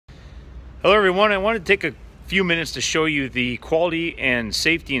Hello everyone, I wanted to take a few minutes to show you the quality and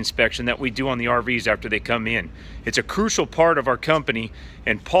safety inspection that we do on the RVs after they come in. It's a crucial part of our company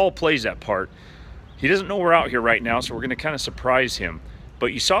and Paul plays that part. He doesn't know we're out here right now, so we're going to kind of surprise him.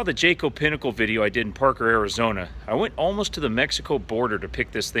 But you saw the Jayco Pinnacle video I did in Parker, Arizona. I went almost to the Mexico border to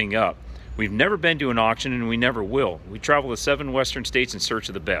pick this thing up. We've never been to an auction and we never will. We travel the 7 western states in search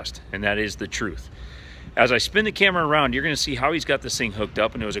of the best, and that is the truth. As I spin the camera around, you're going to see how he's got this thing hooked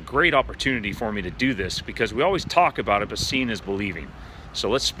up, and it was a great opportunity for me to do this because we always talk about it, but seeing is believing. So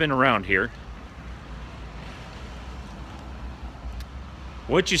let's spin around here.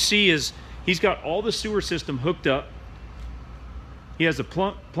 What you see is he's got all the sewer system hooked up. He has the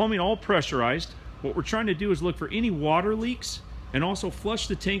plumbing all pressurized. What we're trying to do is look for any water leaks and also flush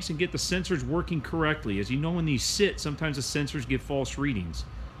the tanks and get the sensors working correctly. As you know, when these sit, sometimes the sensors give false readings.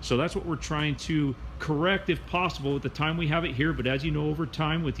 So that's what we're trying to correct if possible at the time we have it here, but as you know, over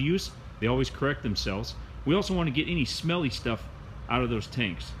time with use, they always correct themselves. We also want to get any smelly stuff out of those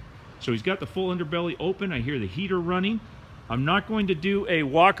tanks. So he's got the full underbelly open. I hear the heater running. I'm not going to do a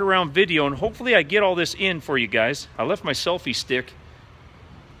walk around video, and hopefully I get all this in for you guys. I left my selfie stick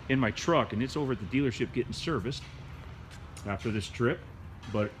in my truck and it's over at the dealership getting serviced after this trip,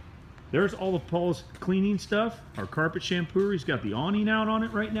 but there's all of Paul's cleaning stuff. Our carpet shampooer, he's got the awning out on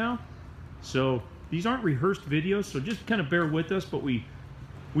it right now. So these aren't rehearsed videos, so just kind of bear with us, but we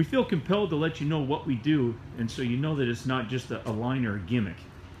feel compelled to let you know what we do, and so you know that it's not just a line or a gimmick,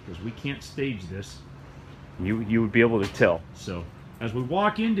 because we can't stage this. You would be able to tell. So as we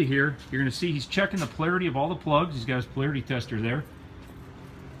walk into here, you're going to see he's checking the polarity of all the plugs. He's got his polarity tester there.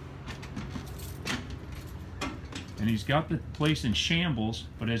 And he's got the place in shambles,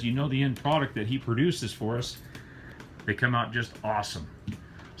 but as you know, the end product that he produces for us, they come out just awesome.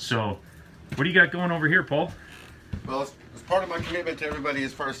 So, what do you got going over here, Paul? Well, as part of my commitment to everybody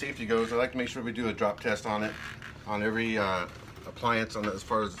as far as safety goes, I like to make sure we do a drop test on it, on every appliance on it, as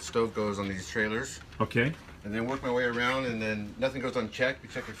far as the stove goes on these trailers. Okay. And then work my way around, and then nothing goes unchecked. We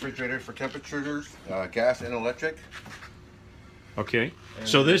check the refrigerator for temperatures, gas and electric. Okay. And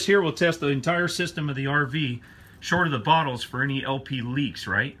so this here will test the entire system of the RV, short of the bottles, for any LP leaks,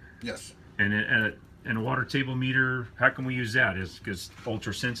 right? Yes. And a water table meter, how can we use that? Is because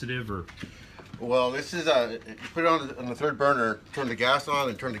ultra sensitive, or? Well, this is you put it on the third burner, turn the gas on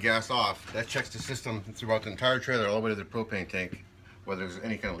and turn the gas off. That checks the system throughout the entire trailer all the way to the propane tank, whether there's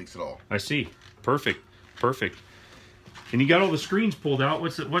any kind of leaks at all. I see. Perfect. Perfect. And you got all the screens pulled out.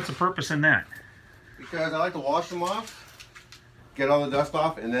 What's the purpose in that? Because I like to wash them off, get all the dust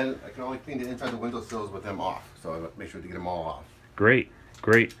off, and then I can only clean the inside the windowsills with them off. So I make sure to get them all off. Great,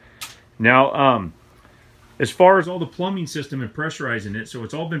 great. Now, as far as all the plumbing system and pressurizing it, so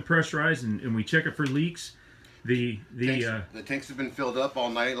it's all been pressurized, and we check it for leaks. The tanks have been filled up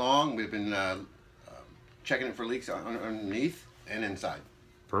all night long. We've been checking it for leaks underneath and inside.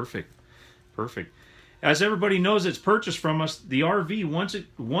 Perfect, perfect. As everybody knows that's purchased from us, the RV,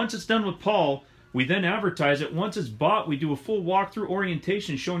 once it's done with Paul, we then advertise it. Once it's bought, we do a full walkthrough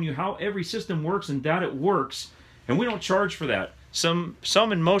orientation showing you how every system works and that it works. And we don't charge for that. Some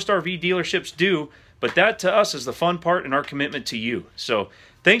and most RV dealerships do, but that to us is the fun part and our commitment to you. So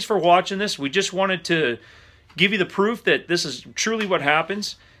thanks for watching this. We just wanted to give you the proof that this is truly what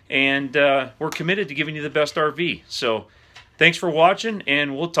happens, and we're committed to giving you the best RV. So thanks for watching,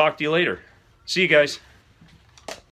 and we'll talk to you later. See you guys.